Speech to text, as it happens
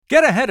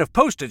Get ahead of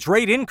postage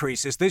rate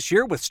increases this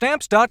year with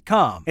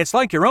Stamps.com. It's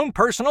like your own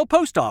personal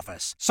post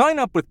office. Sign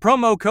up with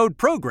promo code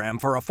PROGRAM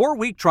for a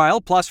 4-week trial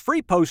plus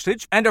free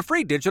postage and a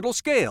free digital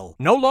scale.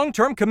 No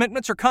long-term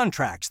commitments or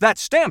contracts.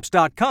 That's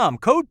Stamps.com,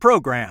 code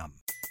PROGRAM.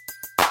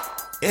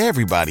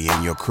 Everybody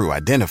in your crew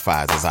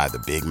identifies as either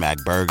Big Mac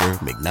Burger,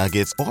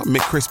 McNuggets, or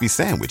McCrispy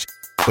Sandwich.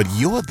 But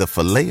you're the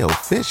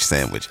Filet-O-Fish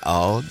Sandwich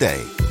all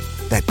day.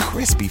 That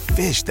crispy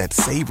fish, that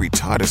savory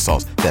tartar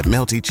sauce, that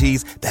melty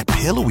cheese, that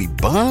pillowy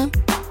bun.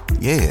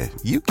 Yeah,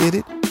 you get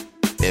it.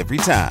 Every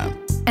time.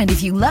 And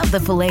if you love the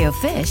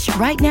Filet-O-Fish,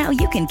 right now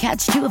you can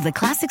catch 2 of the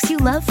classics you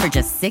love for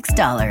just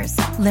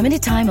 $6.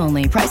 Limited time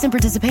only. Price and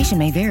participation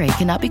may vary.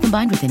 Cannot be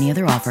combined with any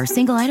other offer.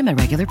 Single item at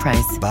regular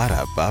price.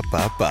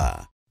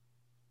 Ba-da-ba-ba-ba.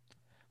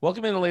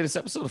 Welcome in the latest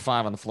episode of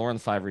 5 on the Floor on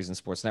the 5 Reasons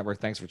Sports Network.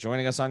 Thanks for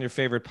joining us on your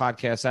favorite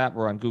podcast app.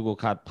 We're on Google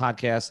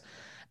Podcasts,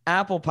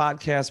 Apple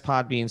Podcasts,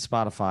 Podbean,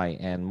 Spotify,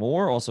 and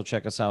more. Also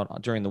check us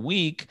out during the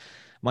week,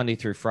 Monday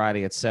through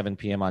Friday at 7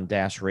 p.m. on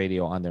Dash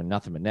Radio on their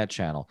Nothing But Net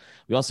channel.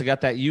 We also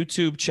got that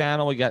YouTube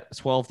channel. We got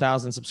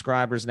 12,000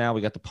 subscribers now. We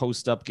got the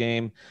Post Up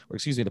game,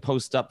 the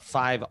Post Up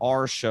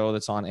 5R show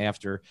that's on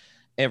after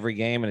every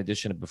game, in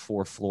addition to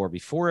Before Floor.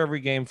 Before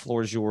every game,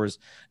 Floor is yours.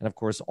 And, of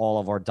course, all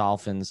of our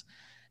Dolphins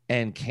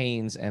and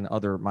Canes and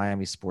other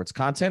Miami sports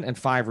content, and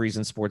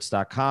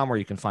 5reasonsports.com, where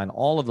you can find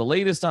all of the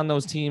latest on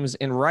those teams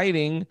in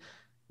writing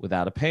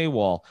without a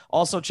paywall.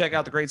 Also, check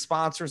out the great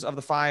sponsors of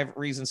the 5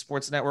 Reasons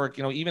Sports Network.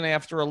 You know, even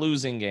after a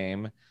losing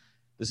game,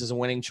 this is a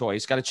winning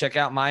choice. Got to check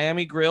out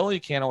Miami Grill.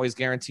 You can't always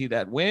guarantee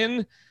that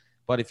win,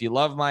 but if you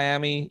love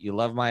Miami, you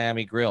love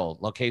Miami Grill.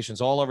 Locations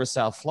all over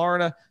South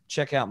Florida.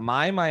 Check out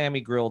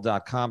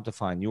mymiamigrill.com to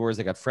find yours.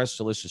 They got fresh,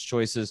 delicious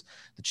choices.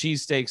 The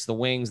cheesesteaks, the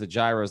wings, the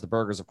gyros, the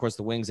burgers. Of course,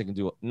 the wings they can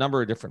do a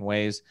number of different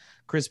ways.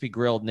 Crispy,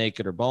 grilled,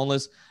 naked, or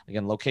boneless.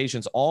 Again,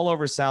 locations all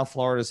over South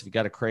Florida. So if you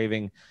got a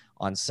craving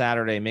on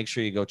Saturday, make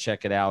sure you go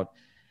check it out,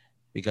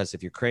 because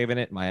if you're craving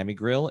it, Miami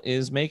Grill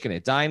is making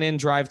it. Dine in,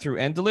 drive through,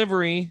 and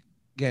delivery.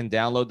 Again,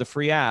 download the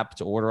free app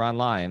to order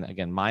online.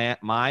 Again,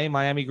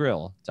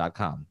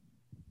 mymiamigrill.com.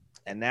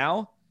 And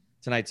now,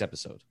 tonight's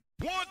episode.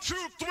 1, 2,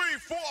 3,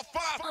 4,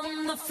 5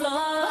 On the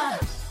floor.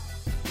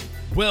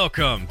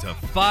 Welcome to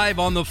 5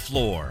 on the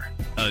Floor,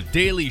 a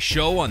daily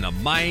show on the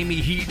Miami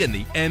Heat and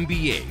the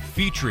NBA,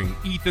 featuring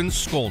Ethan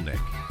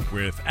Skolnick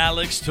with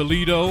Alex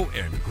Toledo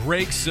and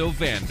Greg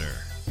Sylvander,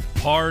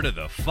 part of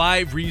the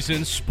 5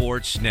 Reasons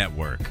Sports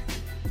Network.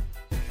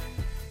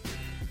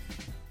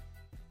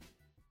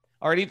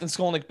 All right, Ethan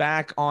Skolnick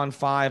back on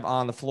 5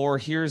 on the Floor.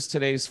 Here's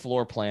today's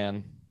floor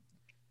plan.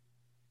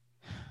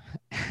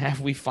 Have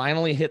we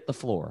finally hit the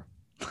floor?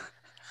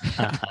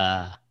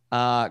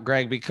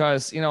 Greg,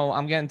 because, you know,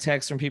 I'm getting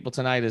texts from people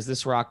tonight. Is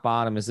this rock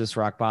bottom? Is this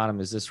rock bottom?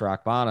 Is this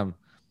rock bottom?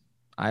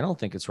 I don't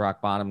think it's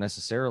rock bottom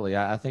necessarily.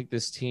 I think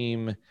this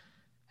team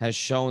has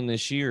shown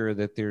this year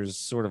that there's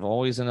sort of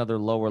always another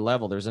lower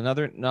level. There's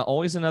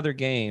always another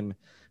game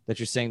that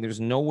you're saying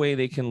there's no way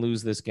they can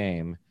lose this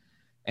game,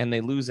 and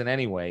they lose it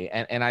anyway.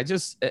 And I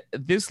just,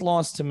 this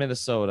loss to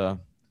Minnesota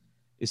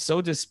is so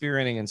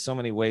dispiriting in so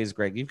many ways,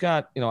 Greg. You've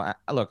got, you know,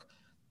 look,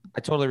 I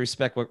totally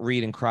respect what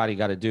Reed and Crotty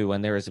got to do,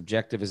 and they're as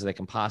objective as they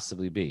can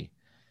possibly be.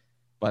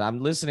 But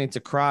I'm listening to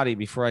Crotty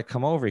before I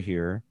come over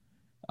here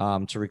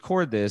to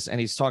record this, and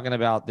he's talking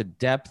about the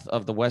depth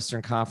of the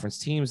Western Conference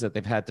teams that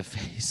they've had to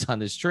face on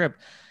this trip.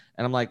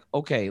 And I'm like,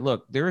 okay,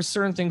 look, there are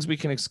certain things we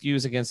can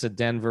excuse against a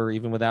Denver,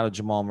 even without a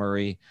Jamal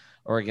Murray,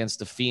 or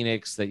against a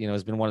Phoenix that, you know,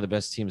 has been one of the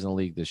best teams in the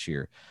league this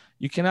year.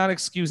 You cannot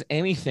excuse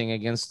anything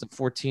against the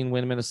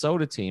 14-win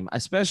Minnesota team,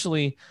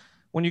 especially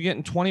when you're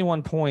getting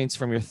 21 points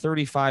from your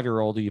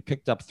 35-year-old who you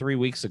picked up 3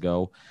 weeks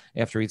ago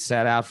after he'd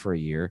sat out for a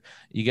year.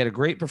 You get a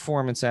great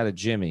performance out of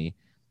Jimmy.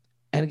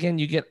 And again,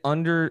 you get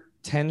under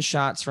 10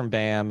 shots from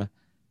Bam,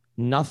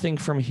 nothing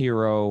from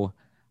Hero.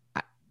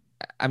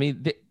 I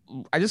mean,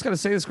 I just got to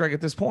say this, Greg,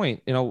 at this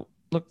point, you know,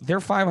 look,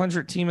 they're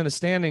 500 team in the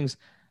standings.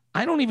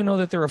 I don't even know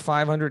that they're a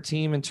 500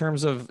 team in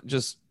terms of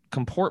just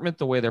comportment,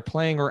 the way they're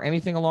playing, or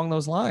anything along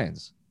those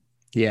lines.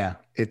 Yeah,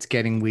 it's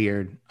getting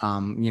weird.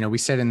 You know, we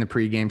said in the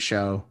pregame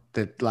show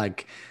that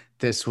like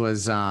this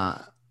was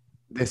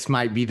this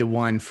might be the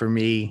one for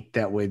me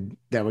that would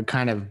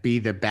kind of be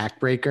the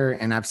backbreaker.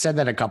 And I've said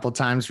that a couple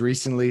times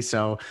recently,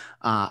 so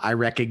I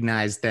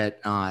recognize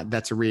that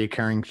that's a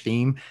reoccurring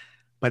theme.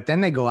 But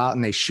then they go out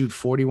and they shoot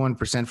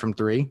 41% from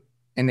three,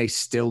 and they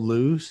still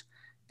lose.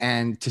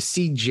 And to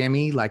see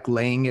Jimmy like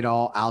laying it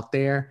all out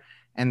there,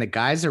 and the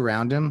guys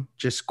around him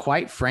just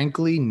quite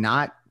frankly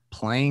not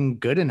playing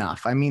good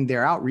enough. I mean,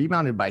 they're out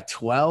rebounded by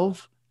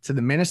 12 to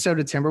the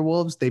Minnesota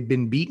Timberwolves. They've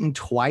been beaten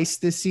twice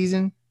this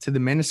season to the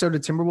Minnesota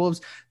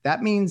Timberwolves.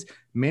 That means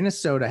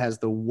Minnesota has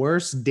the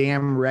worst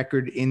damn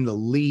record in the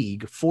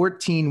league,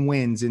 14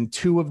 wins, and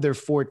 2 of their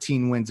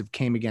 14 wins have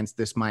came against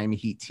this Miami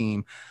Heat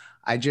team.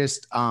 I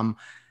just,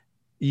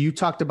 you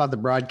talked about the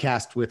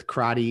broadcast with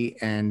Crotty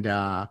and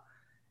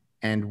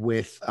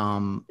with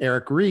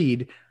Eric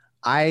Reed.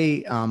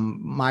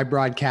 My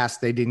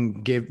broadcast, they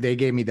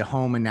gave me the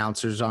home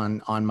announcers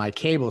on my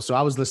cable. So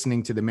I was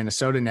listening to the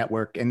Minnesota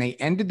network, and they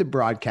ended the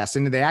broadcast,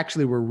 and they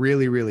actually were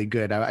really, really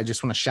good. I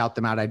just want to shout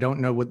them out. I don't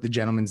know what the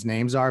gentlemen's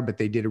names are, but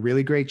they did a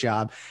really great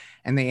job.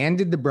 And they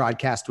ended the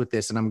broadcast with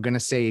this, and I'm going to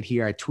say it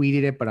here. I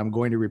tweeted it, but I'm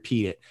going to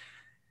repeat it.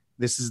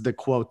 This is the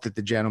quote that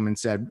the gentleman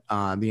said,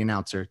 the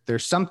announcer: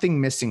 "There's something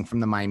missing from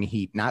the Miami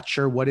Heat. Not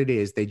sure what it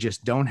is. They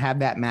just don't have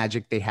that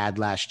magic they had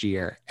last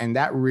year." And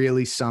that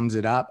really sums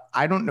it up.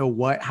 I don't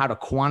know how to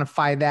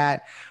quantify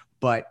that,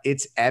 but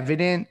it's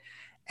evident.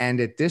 And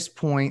at this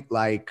point,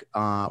 like,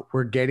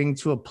 we're getting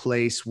to a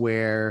place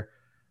where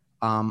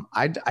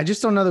I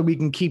just don't know that we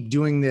can keep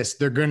doing this.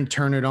 They're going to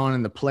turn it on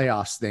in the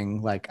playoffs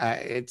thing. Like,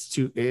 I'm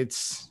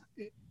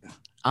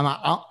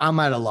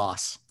at a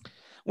loss.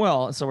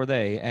 Well, so are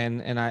they.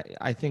 And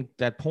I think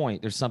that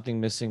point, there's something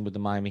missing with the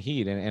Miami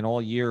Heat. And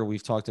all year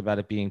we've talked about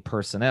it being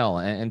personnel.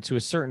 And to a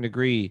certain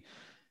degree,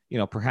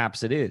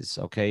 perhaps it is.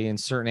 Okay. In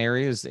certain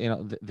areas,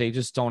 they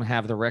just don't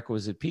have the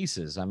requisite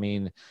pieces. I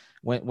mean,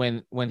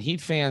 when Heat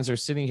fans are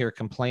sitting here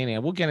complaining,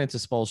 and we'll get into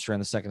Spoelstra in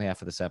the second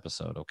half of this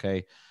episode.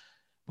 Okay.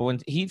 But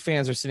when Heat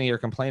fans are sitting here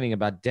complaining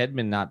about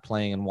Dedmon not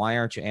playing, and why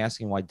aren't you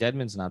asking why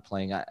Dedmon's not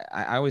playing?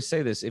 I always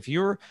say this: if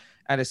you're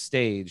at a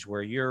stage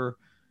where you're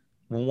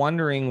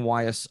wondering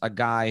why a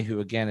guy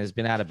who, again, has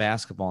been out of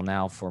basketball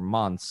now for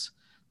months,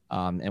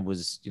 and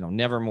was,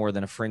 never more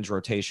than a fringe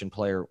rotation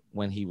player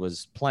when he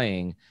was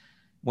playing,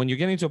 when you're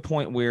getting to a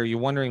point where you're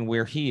wondering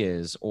where he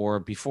is, or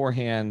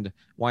beforehand,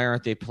 why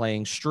aren't they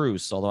playing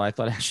Strus? Although I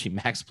thought actually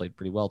Max played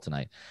pretty well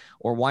tonight.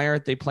 Or why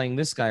aren't they playing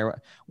this guy?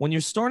 When you're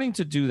starting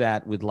to do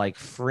that with like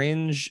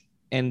fringe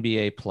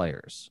NBA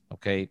players,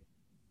 okay,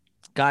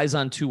 guys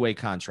on two-way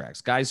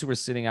contracts, guys who were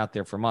sitting out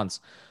there for months,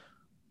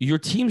 your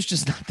team's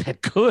just not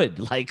that good.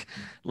 Like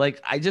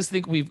I just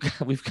think we've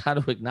got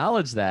to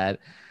acknowledge that.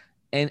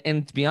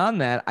 And beyond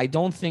that, I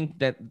don't think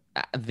that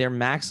they're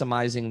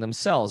maximizing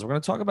themselves. We're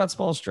going to talk about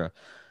Spoelstra,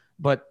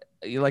 but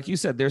like you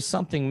said, there's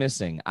something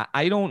missing.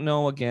 I don't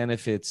know, again,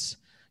 if it's,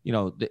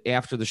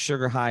 after the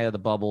sugar high of the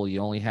bubble,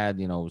 you only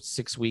had,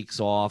 6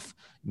 weeks off.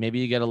 Maybe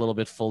you get a little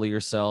bit full of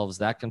yourselves.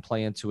 That can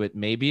play into it.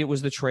 Maybe it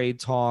was the trade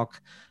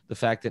talk, the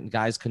fact that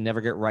guys could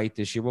never get right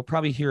this year. We'll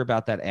probably hear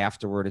about that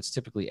afterward. It's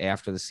typically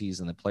after the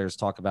season that players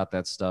talk about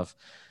that stuff.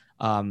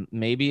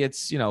 Maybe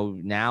it's,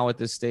 now at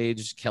this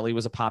stage, Kelly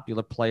was a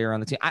popular player on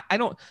the team. I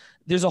don't,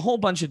 there's a whole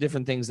bunch of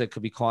different things that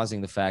could be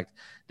causing the fact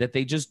that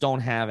they just don't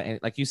have any,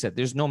 like you said,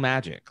 there's no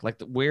magic. Like,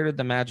 where did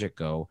the magic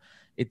go?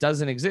 It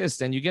doesn't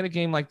exist. And you get a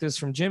game like this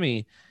from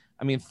Jimmy.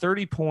 I mean,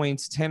 30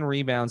 points, 10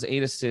 rebounds,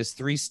 8 assists,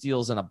 3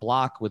 steals, and a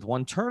block with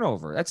 1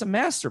 turnover. That's a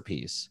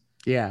masterpiece.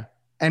 Yeah.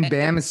 And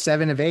Bam is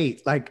 7 of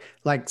 8, like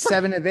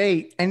 7 of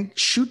 8, and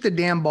shoot the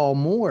damn ball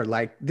more.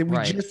 Like, we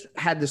just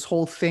had this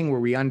whole thing where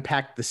we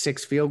unpacked the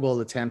 6 field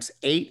goal attempts.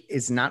 8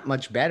 is not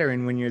much better.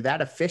 And when you're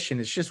that efficient,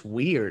 it's just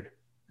weird.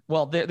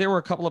 Well, there were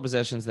a couple of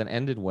possessions that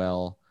ended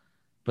well,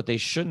 but they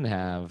shouldn't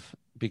have,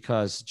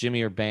 because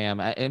Jimmy or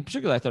Bam, in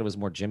particular, I thought it was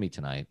more Jimmy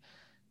tonight,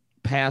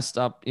 passed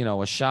up,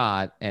 a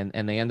shot,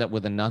 and they end up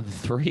with another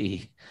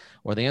 3,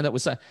 or they end up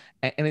with, and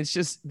it's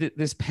just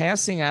this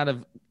passing out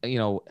of,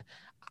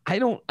 I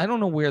don't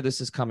know where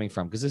this is coming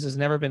from, because this has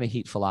never been a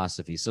Heat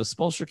philosophy. So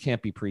Spoelstra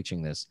can't be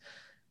preaching this.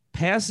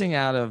 Passing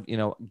out of,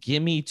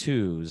 gimme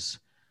 2s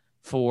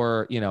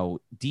for,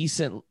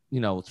 decent,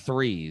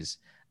 3s.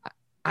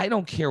 I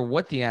don't care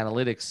what the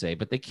analytics say,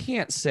 but they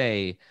can't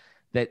say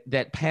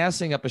that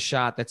passing up a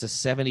shot that's a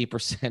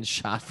 70%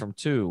 shot from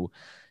 2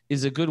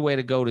 is a good way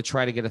to go to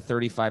try to get a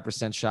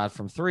 35% shot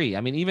from 3.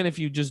 I mean, even if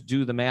you just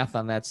do the math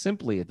on that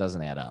simply, it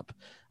doesn't add up.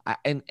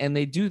 And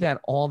they do that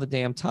all the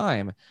damn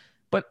time.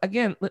 But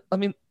again, I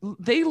mean,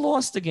 they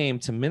lost the game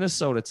to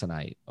Minnesota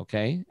tonight,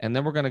 okay? And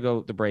then we're going to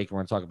go the break and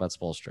we're going to talk about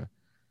Spoelstra.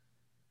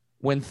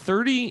 When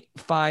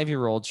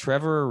 35-year-old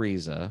Trevor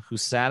Ariza, who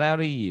sat out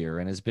a year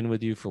and has been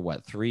with you for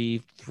what,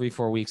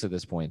 4 weeks at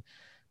this point,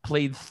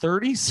 played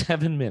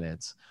 37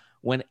 minutes,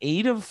 went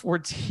 8 of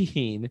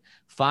 14,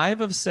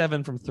 5 of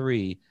 7 from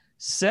 3,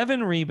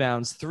 7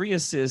 rebounds, 3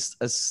 assists,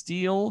 a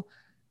steal,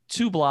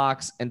 2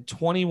 blocks, and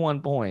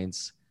 21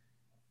 points.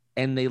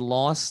 And they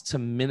lost to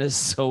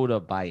Minnesota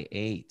by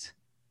 8.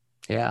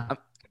 Yeah.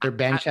 Their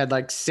bench had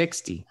like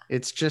 60.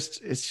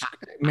 It's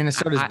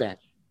Minnesota's bench.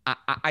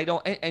 I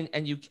don't,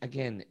 and you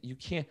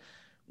can't,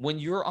 when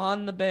you're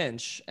on the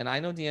bench, and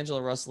I know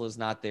D'Angelo Russell is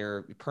not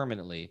there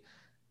permanently,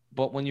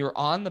 but when you're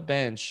on the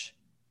bench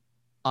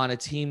on a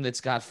team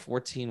that's got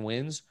 14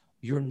 wins,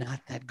 you're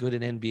not that good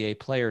an NBA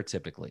player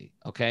typically.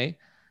 Okay.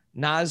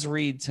 Naz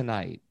Reid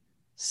tonight,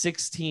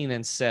 16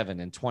 and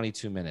 7 in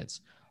 22 minutes.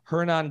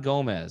 Hernan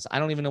Gomez, I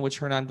don't even know which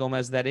Hernan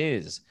Gomez that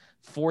is.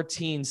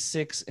 14,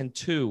 6, and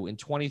 2 in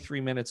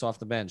 23 minutes off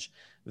the bench.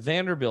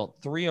 Vanderbilt,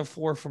 3 of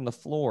 4 from the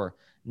floor,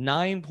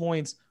 9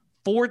 points,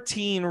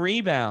 14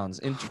 rebounds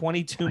in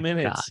 22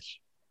 minutes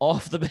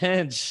off the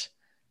bench.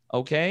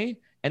 Okay?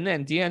 And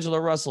then D'Angelo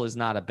Russell is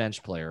not a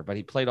bench player, but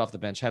he played off the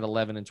bench, had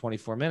 11 in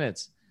 24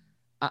 minutes.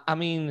 I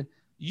mean,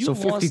 So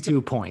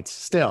 52 points.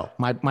 Still,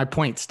 my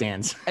point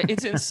stands.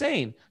 It's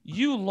insane.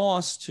 You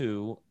lost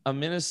to a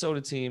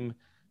Minnesota team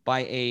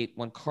by 8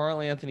 when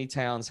Karl Anthony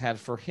Towns had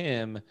for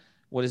him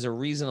what is a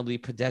reasonably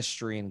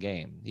pedestrian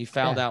game. He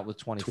fouled out with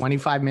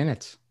 25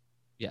 minutes.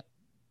 Yeah.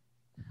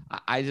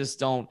 I just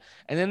don't.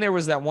 And then there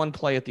was that one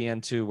play at the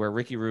end, too, where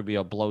Ricky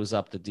Rubio blows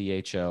up the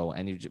DHO,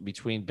 and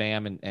between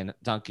Bam and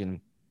Duncan,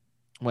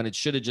 when it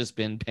should have just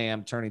been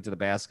Bam turning to the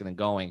basket and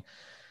going.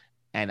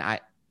 And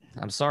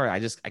I'm sorry.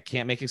 I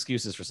can't make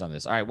excuses for some of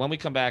this. All right. When we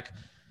come back,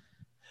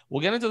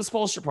 we'll get into the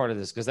Spoelstra part of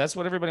this, because that's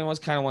what everybody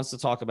wants to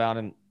talk about.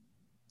 And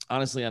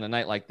honestly, on a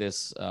night like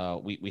this,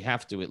 we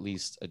have to at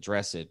least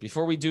address it.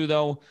 Before we do,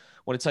 though,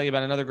 I want to tell you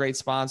about another great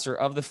sponsor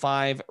of the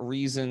 5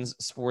 Reasons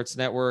Sports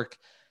Network,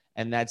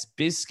 and that's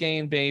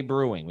Biscayne Bay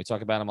Brewing. We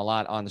talk about them a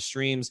lot on the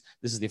streams.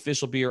 This is the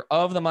official beer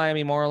of the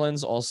Miami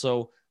Marlins,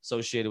 also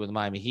associated with the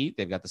Miami Heat.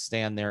 They've got the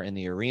stand there in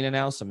the arena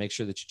now, so make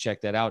sure that you check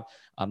that out.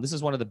 This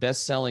is one of the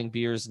best-selling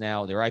beers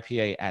now, their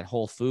IPA at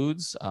Whole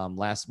Foods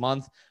last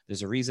month.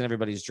 There's a reason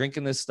everybody's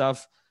drinking this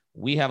stuff.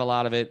 We have a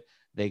lot of it.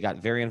 They got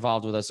very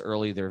involved with us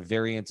early. They're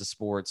very into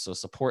sports, so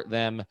support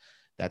them.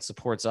 That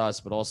supports us,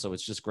 but also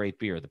it's just great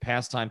beer. The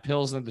Pastime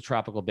Pilsner, the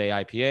Tropical Bay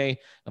IPA,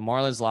 the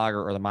Marlins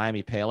Lager, or the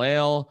Miami Pale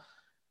Ale.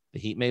 The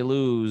Heat may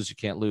lose. You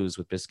can't lose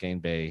with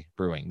Biscayne Bay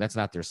Brewing. That's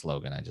not their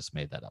slogan. I just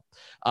made that up.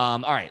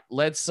 All right,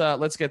 let's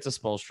get to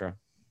Spoelstra.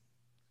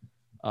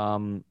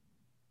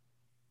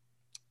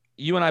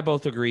 You and I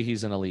both agree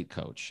he's an elite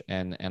coach,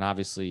 and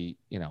obviously,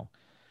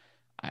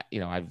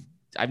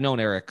 I've known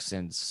Eric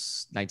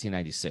since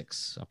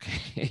 1996.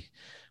 Okay,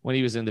 when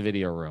he was in the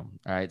video room.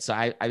 All right, so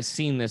I've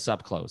seen this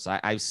up close.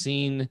 I've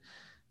seen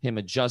him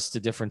adjust to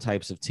different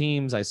types of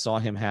teams. I saw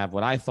him have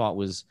what I thought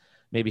was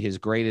maybe his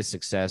greatest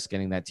success,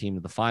 getting that team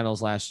to the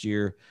finals last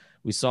year.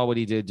 We saw what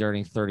he did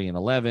during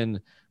 30-11.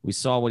 We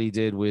saw what he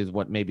did with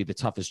what may be the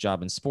toughest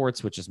job in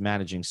sports, which is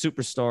managing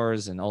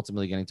superstars and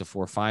ultimately getting to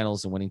 4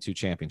 finals and winning 2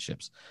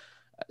 championships.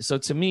 So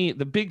to me,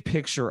 the big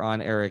picture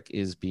on Eric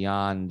is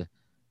beyond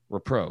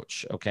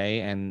reproach.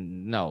 Okay.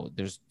 And no,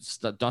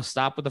 don't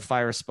stop with the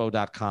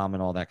firespo.com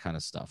and all that kind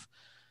of stuff.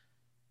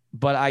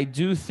 But I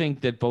do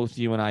think that both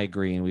you and I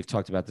agree, and we've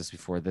talked about this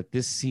before, that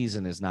this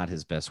season is not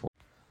his best work.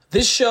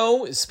 This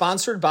show is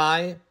sponsored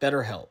by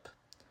BetterHelp.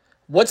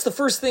 What's the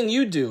first thing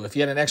you do if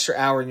you had an extra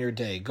hour in your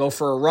day? Go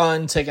for a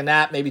run, take a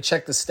nap, maybe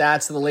check the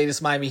stats of the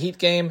latest Miami Heat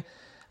game?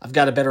 I've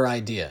got a better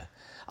idea.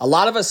 A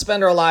lot of us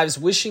spend our lives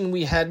wishing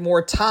we had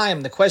more time.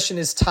 The question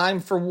is,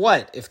 time for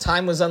what? If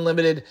time was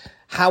unlimited,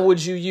 how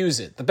would you use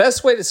it? The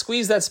best way to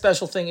squeeze that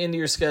special thing into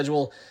your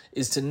schedule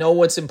is to know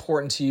what's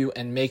important to you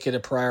and make it a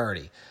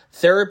priority.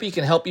 Therapy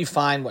can help you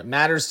find what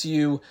matters to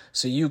you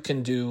so you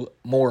can do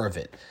more of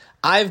it.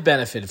 I've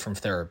benefited from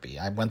therapy.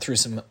 I went through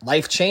some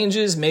life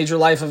changes, major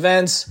life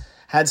events,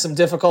 had some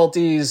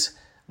difficulties,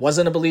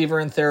 wasn't a believer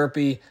in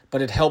therapy,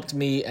 but it helped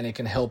me and it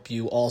can help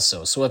you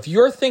also. So if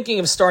you're thinking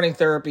of starting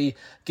therapy,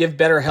 give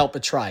BetterHelp a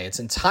try.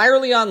 It's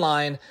entirely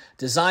online,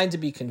 designed to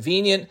be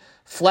convenient,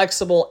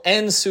 flexible,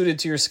 and suited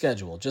to your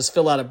schedule. Just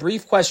fill out a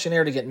brief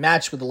questionnaire to get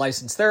matched with a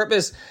licensed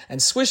therapist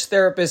and switch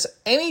therapists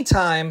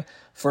anytime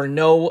for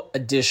no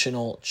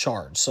additional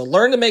charge. So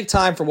learn to make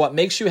time for what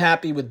makes you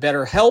happy with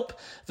BetterHelp.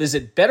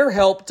 Visit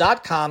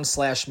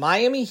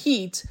BetterHelp.com/Miami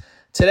Heat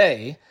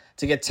today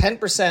to get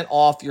 10%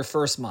 off your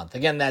first month.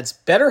 Again, that's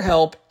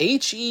BetterHelp,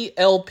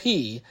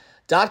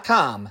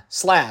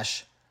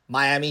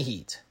 HELP.com/Miami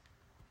Heat.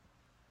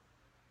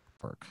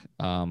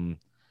 And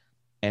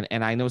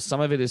I know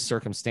some of it is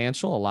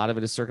circumstantial. A lot of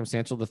it is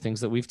circumstantial. The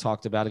things that we've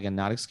talked about, again,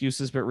 not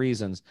excuses, but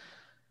reasons.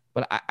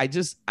 But I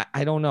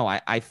don't know.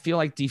 I feel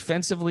like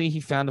defensively,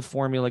 he found a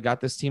formula, got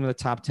this team in the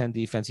top 10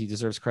 defense. He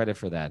deserves credit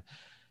for that.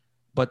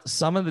 But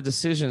some of the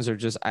decisions are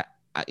just,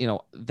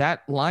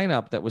 that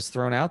lineup that was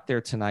thrown out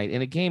there tonight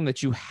in a game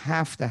that you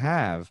have to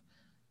have.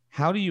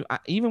 How do you,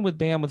 even with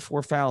Bam with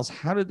 4 fouls,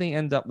 how did they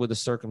end up with a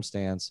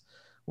circumstance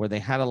where they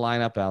had a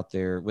lineup out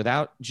there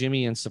without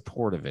Jimmy in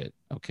support of it,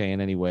 okay, in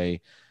any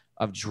way,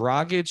 of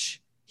Dragic,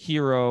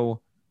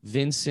 Hero,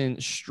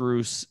 Vincent,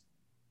 Strus,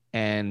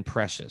 and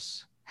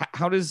Precious?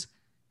 How does,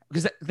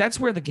 because that's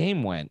where the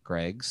game went,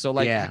 Greg. So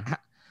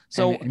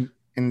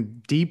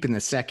and deep in the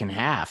second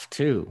half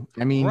too.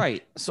 I mean,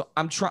 right. So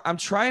I'm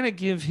trying to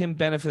give him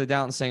benefit of the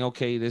doubt and saying,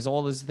 okay, there's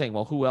all this thing.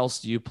 Well, who else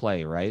do you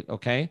play? Right.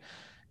 Okay.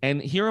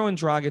 And Hero and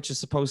Dragic is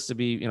supposed to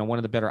be, one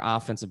of the better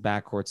offensive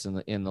backcourts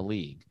in the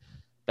league.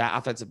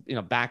 Offensive,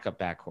 backup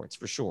backcourts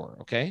for sure.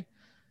 Okay.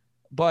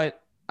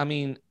 But I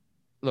mean,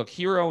 look,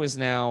 Hero is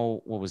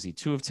now, what was he?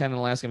 2 of 10 in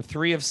the last game,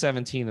 3 of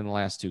 17 in the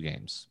last 2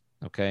 games.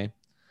 Okay.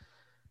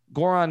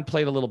 Goran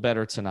played a little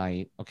better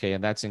tonight, okay,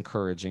 and that's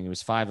encouraging. He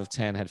was 5 of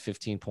 10, had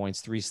 15 points,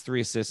 3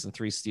 assists, and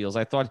 3 steals.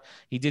 I thought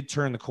he did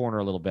turn the corner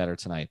a little better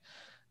tonight.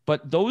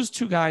 But those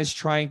 2 guys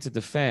trying to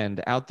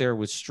defend out there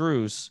with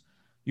Strus,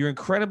 you're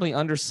incredibly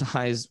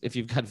undersized if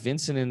you've got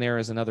Vincent in there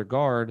as another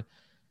guard,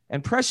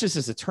 and Precious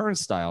is a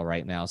turnstile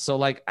right now.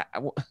 So, I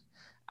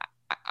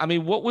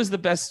mean, what was the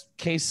best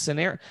case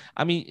scenario?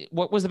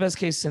 What was the best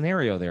case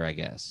scenario there, I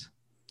guess?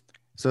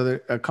 So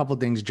a couple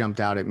things jumped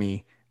out at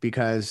me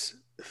because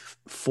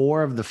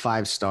 4 of the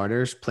 5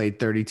 starters played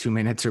 32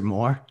 minutes or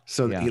more.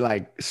 So Yeah.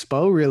 like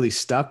Spo really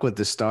stuck with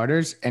the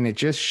starters, and it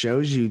just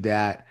shows you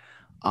that,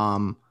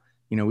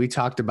 we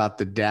talked about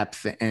the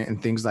depth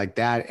and things like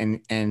that.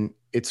 And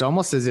it's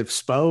almost as if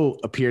Spo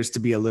appears to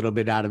be a little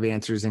bit out of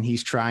answers, and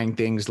he's trying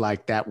things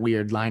like that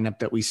weird lineup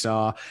that we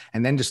saw.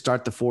 And then to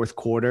start the fourth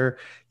quarter,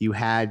 you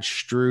had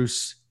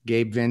Strus,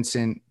 Gabe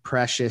Vincent,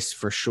 Precious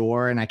for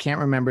sure. And I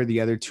can't remember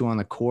the other 2 on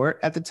the court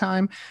at the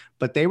time,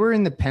 but they were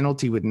in the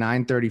penalty with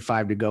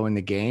 9:35 to go in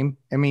the game.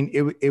 I mean,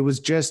 it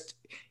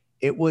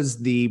was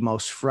the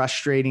most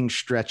frustrating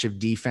stretch of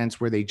defense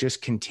where they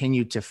just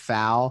continued to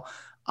foul.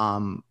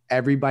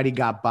 Everybody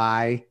got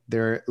by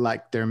their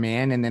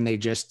man, and then they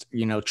just,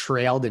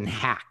 trailed and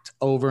hacked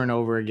over and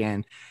over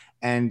again.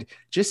 And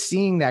just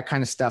seeing that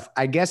kind of stuff,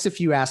 I guess if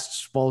you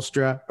asked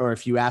Spoelstra or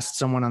if you asked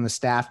someone on the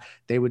staff,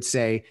 they would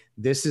say,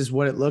 this is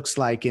what it looks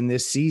like in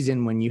this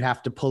season when you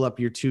have to pull up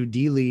your 2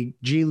 G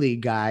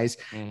League guys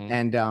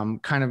and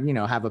kind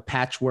of, have a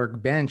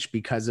patchwork bench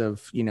because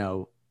of,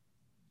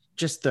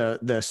 just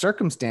the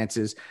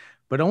circumstances.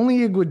 But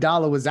only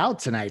Iguodala was out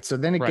tonight. So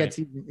then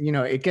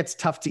it gets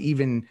tough to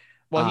even.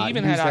 Well, he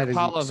even had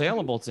Akpala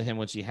available to him,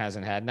 which he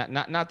hasn't had.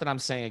 Not that I'm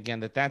saying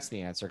again that's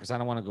the answer, because I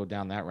don't want to go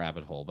down that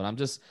rabbit hole. But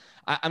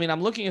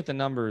I'm looking at the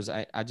numbers.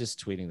 I just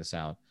tweeting this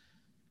out.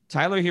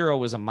 Tyler Hero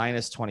was a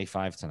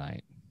 -25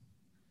 tonight.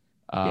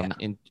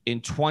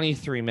 In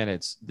 23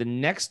 minutes. The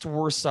next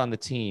worst on the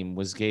team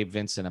was Gabe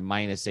Vincent, a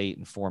 -8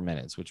 in 4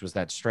 minutes, which was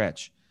that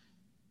stretch.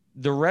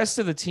 The rest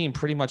of the team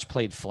pretty much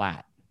played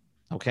flat.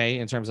 Okay,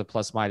 in terms of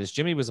plus minus.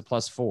 Jimmy was a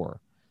 +4.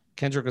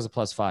 Kendrick was a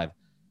 +5.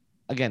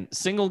 Again,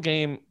 single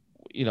game.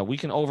 We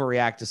can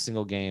overreact to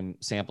single game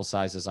sample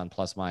sizes on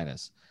plus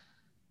minus,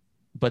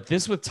 but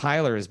this with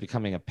Tyler is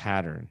becoming a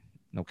pattern.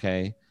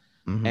 Okay.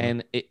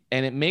 And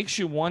it makes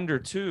you wonder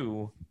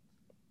too,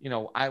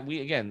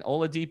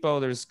 Oladipo,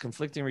 there's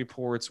conflicting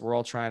reports. We're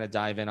all trying to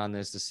dive in on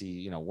this to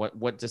see,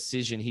 what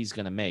decision he's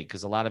going to make,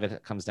 because a lot of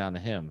it comes down to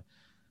him.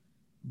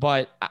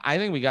 But I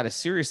think we got to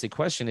seriously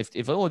question if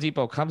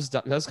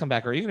Oladipo does come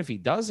back, or even if he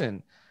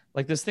doesn't,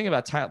 like this thing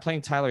about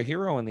playing Tyler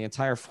Hero in the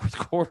entire fourth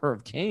quarter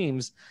of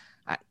games.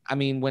 I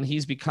mean, when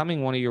he's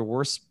becoming one of your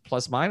worst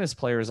plus minus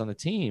players on the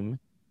team,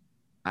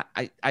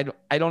 I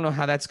don't know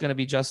how that's going to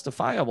be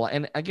justifiable.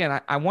 And again,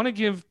 I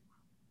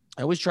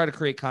always try to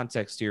create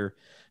context here,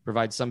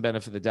 provide some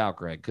benefit of the doubt,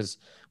 Greg, because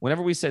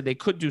whenever we said they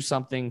could do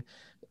something,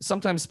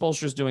 sometimes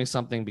Spoelstra's doing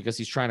something because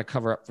he's trying to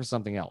cover up for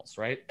something else,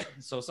 right?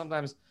 So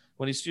sometimes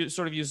when he's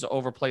sort of used to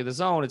overplay the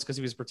zone, it's because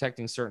he was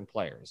protecting certain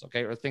players,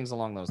 okay, or things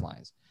along those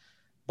lines.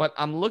 But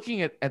I'm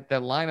looking at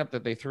the lineup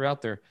that they threw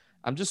out there.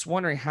 I'm just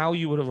wondering how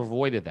you would have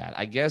avoided that.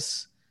 I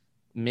guess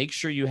make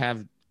sure you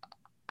have,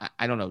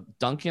 I don't know,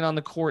 Duncan on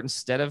the court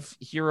instead of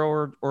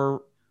Hero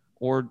or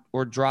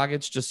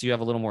Dragic, just so you have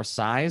a little more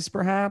size,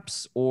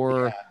 perhaps.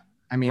 Or yeah.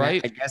 I mean,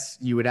 right? I guess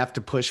you would have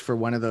to push for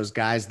one of those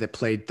guys that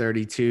played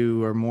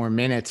 32 or more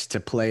minutes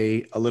to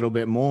play a little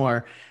bit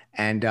more.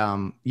 And,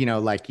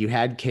 like you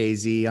had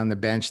KZ on the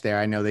bench there.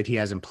 I know that he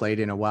hasn't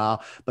played in a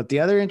while. But the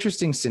other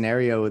interesting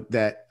scenario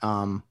that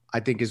I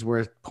think is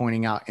worth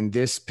pointing out in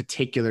this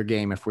particular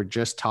game, if we're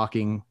just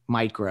talking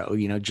micro,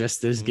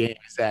 just this game,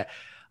 is that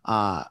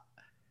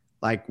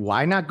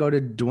why not go to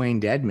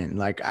Dwayne Dedmon?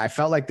 Like, I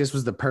felt like this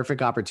was the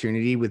perfect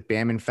opportunity with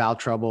Bam in foul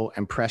trouble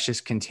and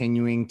Precious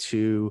continuing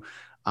to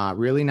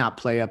really not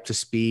play up to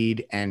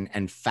speed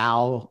and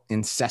foul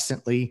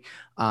incessantly,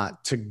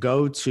 to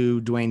go to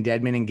Dwayne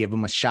Dedmon and give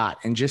him a shot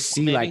and just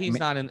see. Maybe he's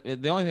not in.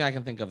 The only thing I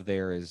can think of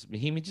there is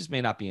he just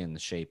may not be in the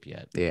shape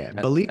yet. Yeah,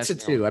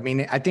 Bjelica too. I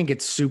mean, I think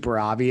it's super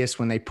obvious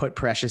when they put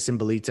Precious and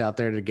Bjelica out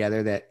there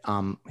together that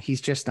he's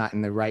just not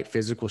in the right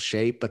physical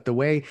shape. But the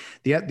way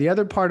the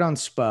other part on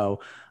Spo,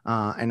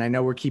 and I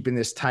know we're keeping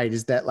this tight,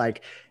 is that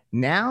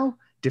now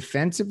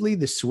defensively,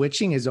 the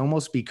switching has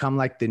almost become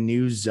like the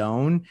new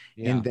zone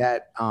in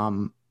that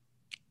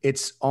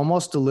it's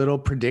almost a little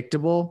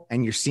predictable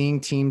and you're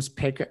seeing teams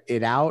pick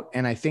it out.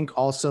 And I think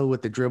also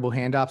with the dribble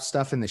handoff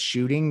stuff and the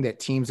shooting, that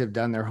teams have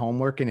done their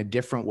homework in a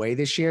different way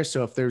this year.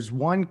 So if there's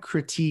one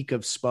critique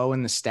of Spo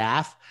and the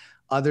staff,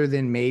 other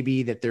than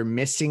maybe that they're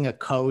missing a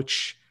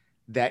coach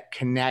that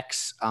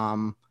connects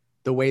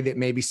the way that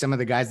maybe some of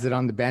the guys that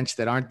on the bench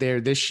that aren't there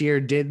this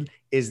year did,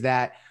 is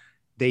that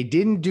they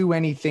didn't do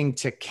anything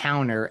to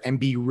counter and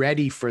be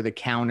ready for the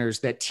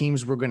counters that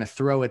teams were going to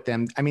throw at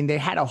them. I mean, they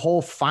had a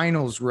whole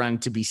finals run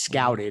to be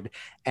scouted,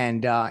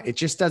 and it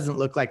just doesn't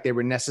look like they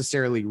were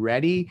necessarily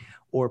ready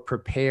or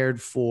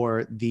prepared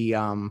for the,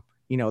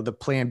 the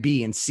plan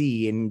B and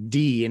C and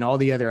D and all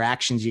the other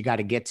actions you got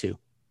to get to.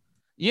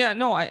 Yeah,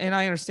 no,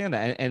 I understand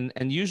that.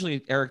 And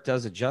usually Eric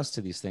does adjust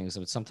to these things,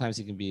 but sometimes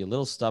he can be a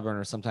little stubborn,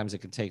 or sometimes it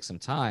can take some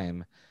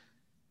time.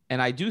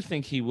 And I do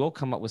think he will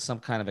come up with some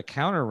kind of a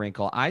counter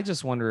wrinkle. I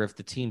just wonder if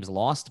the team's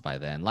lost by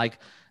then.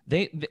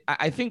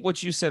 I think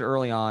what you said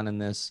early on in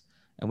this,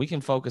 and we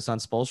can focus on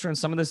Spoelstra, and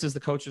some of this is the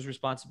coach's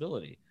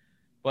responsibility.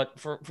 But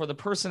for the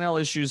personnel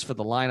issues, for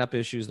the lineup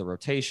issues, the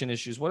rotation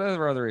issues,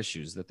 whatever other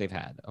issues that they've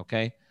had,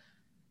 okay?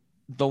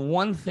 the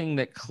one thing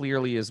that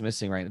clearly is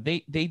missing right now,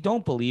 they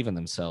don't believe in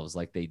themselves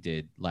like they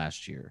did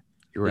last year.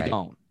 You're right. They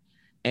don't.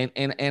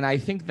 And I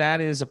think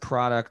that is a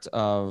product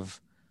of,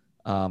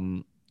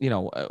 when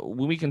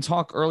we can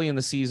talk early in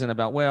the season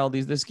about, well,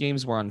 this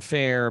games were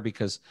unfair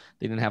because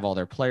they didn't have all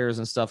their players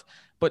and stuff.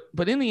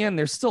 But in the end,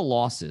 there's still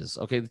losses.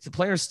 Okay, the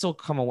players still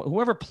come away.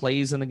 Whoever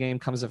plays in the game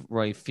comes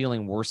away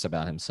feeling worse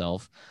about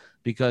himself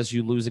because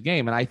you lose a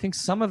game. And I think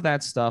some of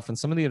that stuff and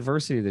some of the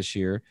adversity this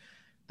year,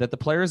 that the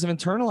players have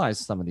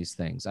internalized some of these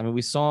things. I mean,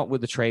 we saw it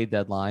with the trade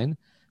deadline,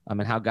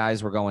 and how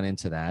guys were going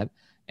into that.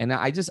 And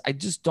I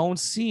just don't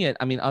see it.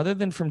 I mean, other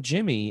than from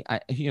Jimmy, I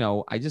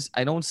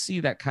don't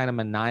see that kind of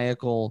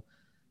maniacal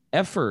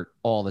effort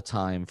all the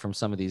time from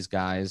some of these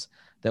guys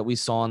that we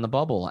saw in the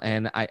bubble.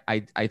 And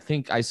I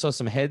think I saw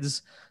some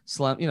heads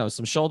slump,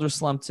 some shoulders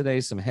slump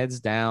today, some heads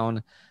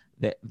down.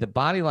 The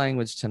body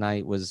language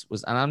tonight was,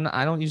 and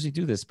I don't usually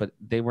do this, but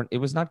it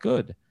was not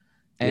good.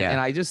 And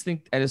I just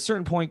think at a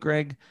certain point,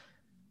 Greg,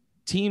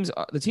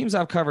 the teams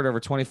I've covered over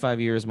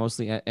 25 years,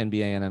 mostly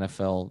NBA and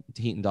NFL,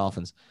 Heat and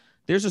Dolphins,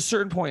 there's a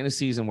certain point in the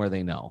season where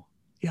they know.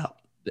 Yeah.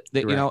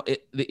 They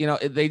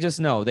just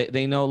know.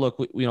 They know, look,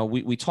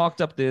 we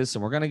talked up this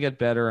and we're going to get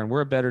better and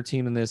we're a better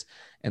team than this.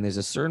 And there's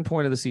a certain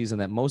point of the season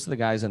that most of the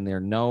guys in there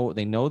know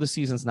the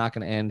season's not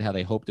going to end how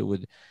they hoped it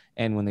would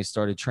end when they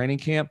started training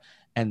camp.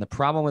 And the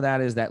problem with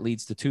that is that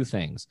leads to two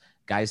things.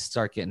 Guys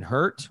start getting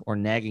hurt or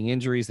nagging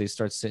injuries. They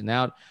start sitting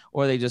out,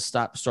 or they just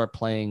start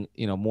playing,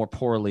 more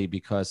poorly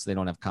because they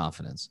don't have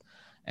confidence.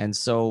 And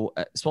so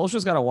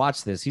Spoelstra's got to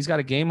watch this. He's got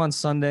a game on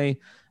Sunday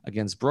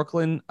against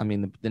Brooklyn. I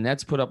mean, the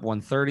Nets put up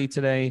 130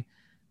 today.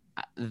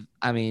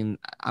 I mean,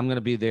 I'm going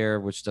to be there,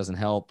 which doesn't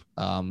help.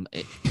 That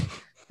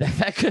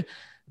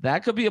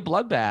could be a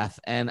bloodbath.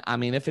 And I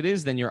mean, if it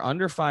is, then you're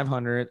under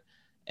 500,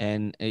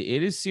 and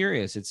it is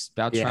serious. It's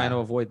about trying to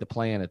avoid the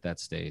play-in at that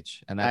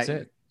stage, and that's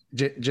it.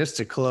 Just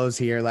to close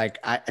here, like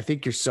I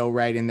think you're so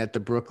right in that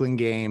the Brooklyn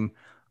game,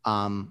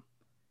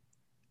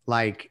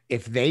 like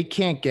if they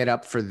can't get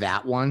up for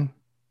that one,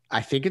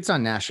 I think it's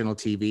on national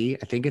TV.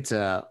 I think it's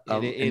an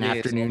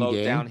afternoon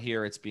game. Down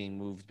here, it's being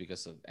moved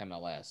because of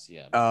MLS.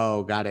 Yeah.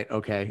 Oh, got it.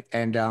 Okay.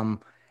 And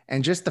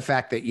just the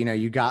fact that,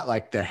 you got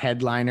like the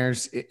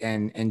headliners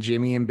and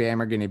Jimmy and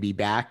Bam are going to be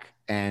back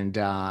and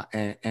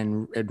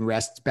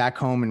rest back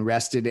home and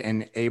rested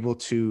and able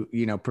to,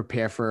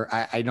 prepare for,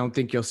 I don't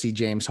think you'll see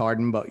James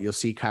Harden, but you'll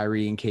see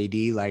Kyrie and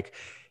KD. Like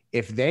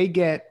if they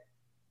get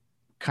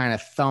kind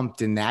of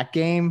thumped in that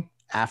game,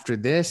 after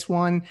this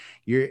one,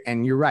 you're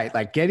right.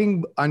 Like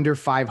getting under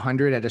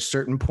 500 at a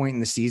certain point in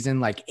the season,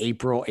 like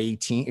April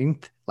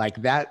 18th, like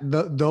that,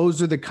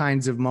 those are the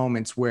kinds of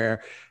moments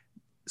where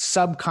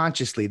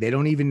subconsciously, they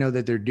don't even know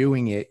that they're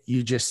doing it.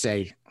 You just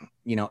say,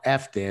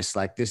 F this,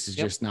 like this is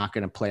just not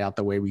going to play out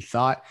the way we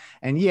thought.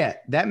 And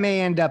yet that may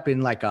end up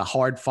in like a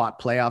hard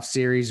fought playoff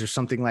series or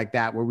something like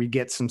that, where we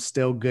get some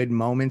still good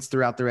moments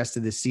throughout the rest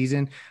of the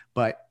season,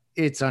 but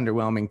it's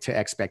underwhelming to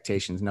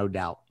expectations, no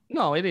doubt.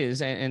 No, it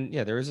is. And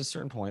yeah, there is a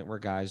certain point where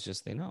guys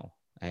just, they know.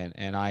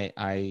 And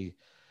I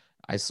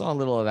saw a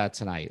little of that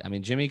tonight. I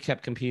mean, Jimmy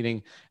kept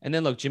competing. And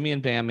then look, Jimmy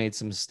and Bam made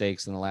some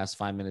mistakes in the last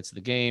 5 minutes of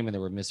the game, and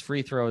there were missed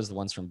free throws, the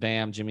ones from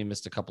Bam. Jimmy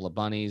missed a couple of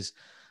bunnies.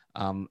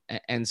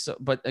 And so,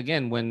 but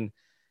again, when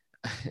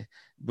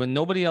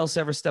nobody else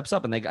ever steps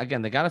up, and they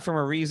got it from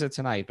Ariza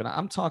tonight, but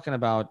I'm talking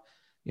about,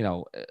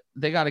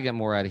 they got to get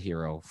more out of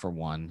Hero for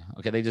one.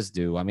 Okay. They just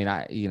do. I mean,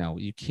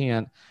 you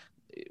can't.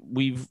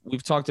 We've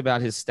talked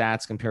about his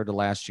stats compared to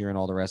last year and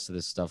all the rest of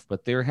this stuff,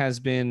 but there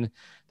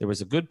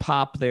was a good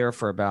pop there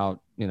for about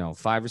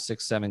 5 or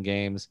 6, 7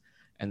 games,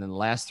 and then the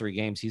last 3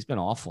 games he's been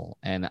awful,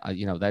 and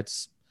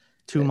that's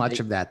too much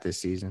of that this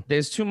season.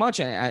 There's too much,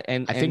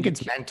 and I think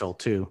it's mental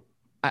too.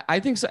 I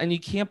think so, and you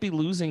can't be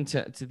losing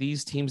to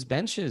these teams'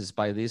 benches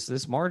by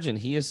this margin.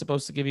 He is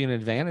supposed to give you an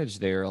advantage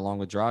there, along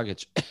with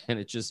Dragic, and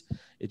it just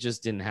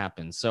didn't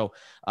happen. So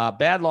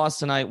bad loss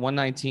tonight,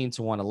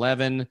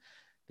 119-111.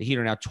 The Heat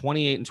are now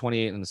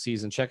 28-28 in the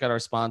season. Check out our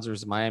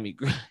sponsors, Miami.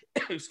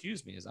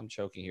 Excuse me, as I'm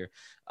choking here.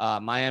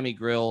 Miami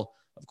Grill,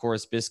 of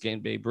course,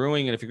 Biscayne Bay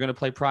Brewing. And if you're going to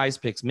play Prize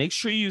Picks, make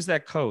sure you use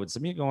that code.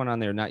 Some of you going on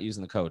there not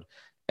using the code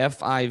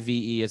FIVE.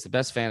 It's the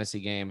best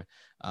fantasy game,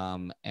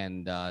 and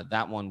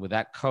that one with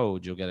that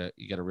code, you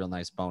get a real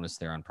nice bonus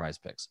there on Prize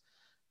Picks.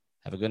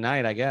 Have a good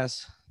night, I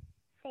guess.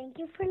 Thank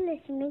you for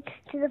listening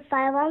to the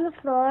 5 on the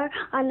Floor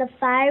on the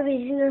 5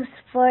 Regional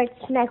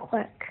Sports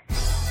Network.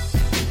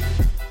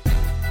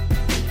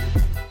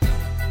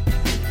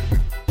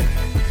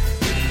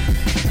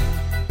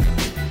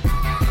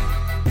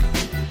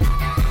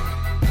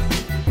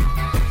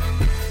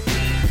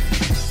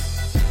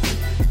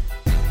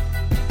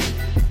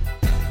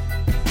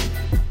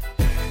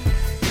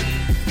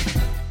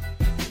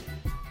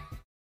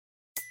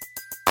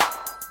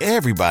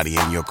 Everybody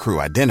in your crew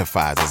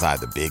identifies as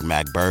either Big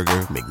Mac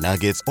Burger,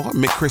 McNuggets, or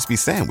McCrispy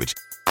Sandwich.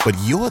 But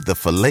you're the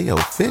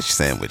Filet-O-Fish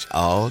Sandwich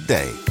all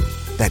day.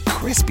 That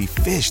crispy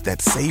fish,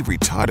 that savory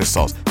tartar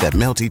sauce, that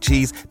melty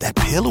cheese, that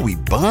pillowy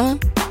bun.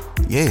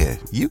 Yeah,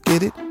 you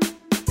get it.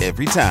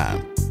 Every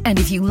time. And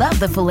if you love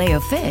the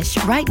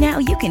Filet-O-Fish, right now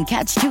you can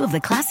catch 2 of the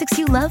classics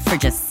you love for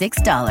just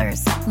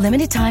 $6.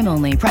 Limited time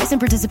only. Price and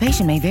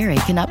participation may vary.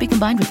 Cannot be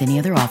combined with any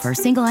other offer.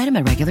 Single item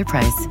at regular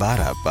price.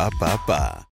 Ba-da-ba-ba-ba.